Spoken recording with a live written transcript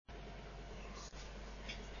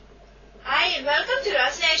and welcome to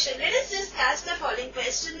our session. Let us discuss the following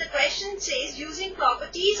question. The question says, using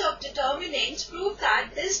properties of determinants, prove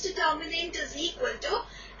that this determinant is equal to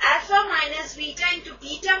alpha minus beta into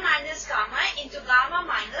beta minus gamma into gamma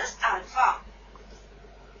minus alpha.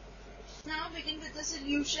 Now begin with the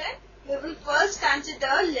solution. We will first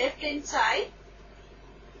consider left hand side.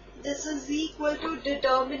 This is equal to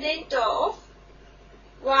determinant of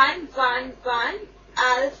 1, 1, 1,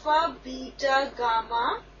 alpha, beta,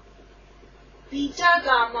 gamma,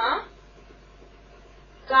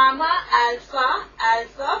 gamma, alpha,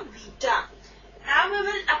 alpha, beta. Now we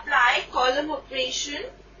will apply column operation.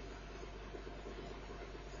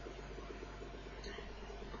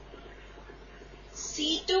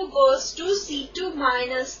 C2 goes to C2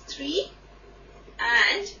 minus 3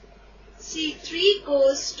 and C3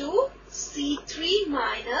 goes to C3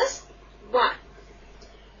 minus 1.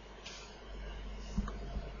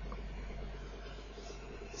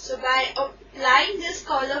 So by applying this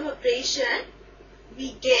column operation,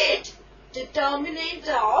 we get determinant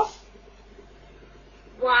of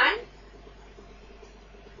 1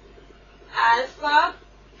 alpha,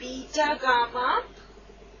 beta, gamma,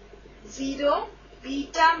 0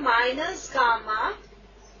 beta minus gamma,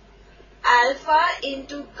 alpha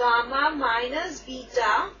into gamma minus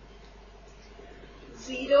beta,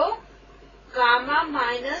 0 gamma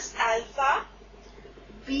minus alpha,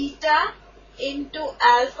 beta into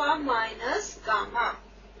alpha minus gamma.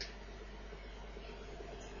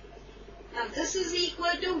 Now this is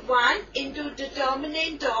equal to 1 into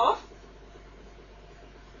determinant of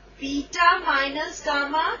beta minus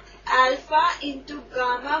gamma, alpha into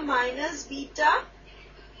gamma minus beta,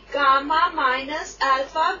 gamma minus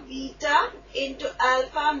alpha, beta into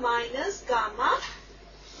alpha minus gamma,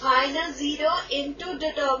 minus 0 into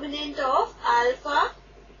determinant of alpha,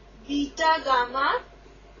 beta, gamma,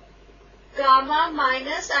 gamma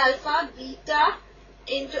minus alpha, beta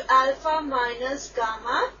into alpha minus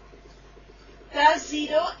gamma, plus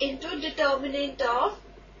 0 into determinant of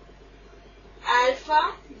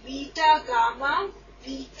alpha, beta, gamma,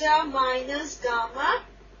 beta minus gamma,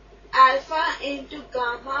 alpha into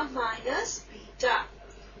gamma minus beta.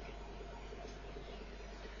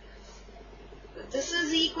 So this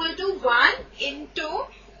is equal to 1 into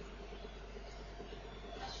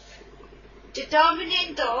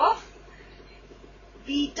determinant of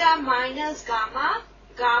beta minus gamma,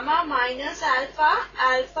 gamma minus alpha,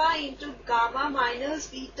 alpha into gamma minus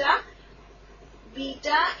beta,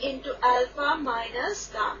 beta into alpha minus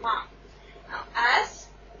gamma. Now as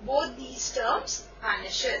both these terms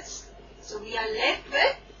vanishes, so we are left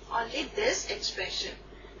with only this expression.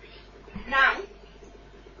 Now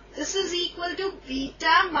this is equal to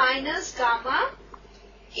beta minus gamma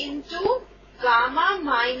into gamma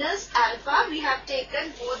minus alpha. We have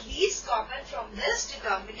taken both these common from this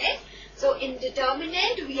determinant. So in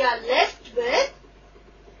determinant we are left with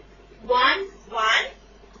 1, 1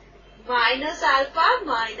 minus alpha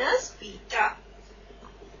minus beta.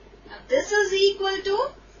 Now this is equal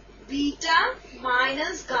to beta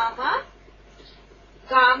minus gamma,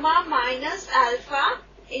 gamma minus alpha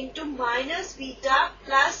into minus beta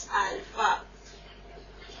plus alpha.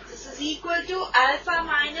 This is equal to alpha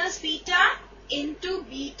minus beta into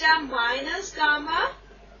beta minus gamma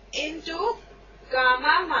into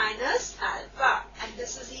gamma minus alpha, and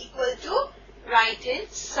this is equal to right hand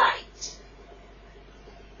side.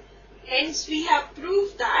 Hence we have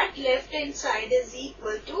proved that left hand side is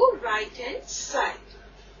equal to right hand side.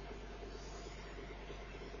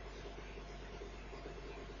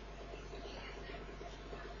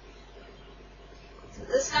 So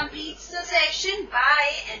this completes the session.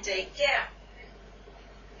 Bye and take care.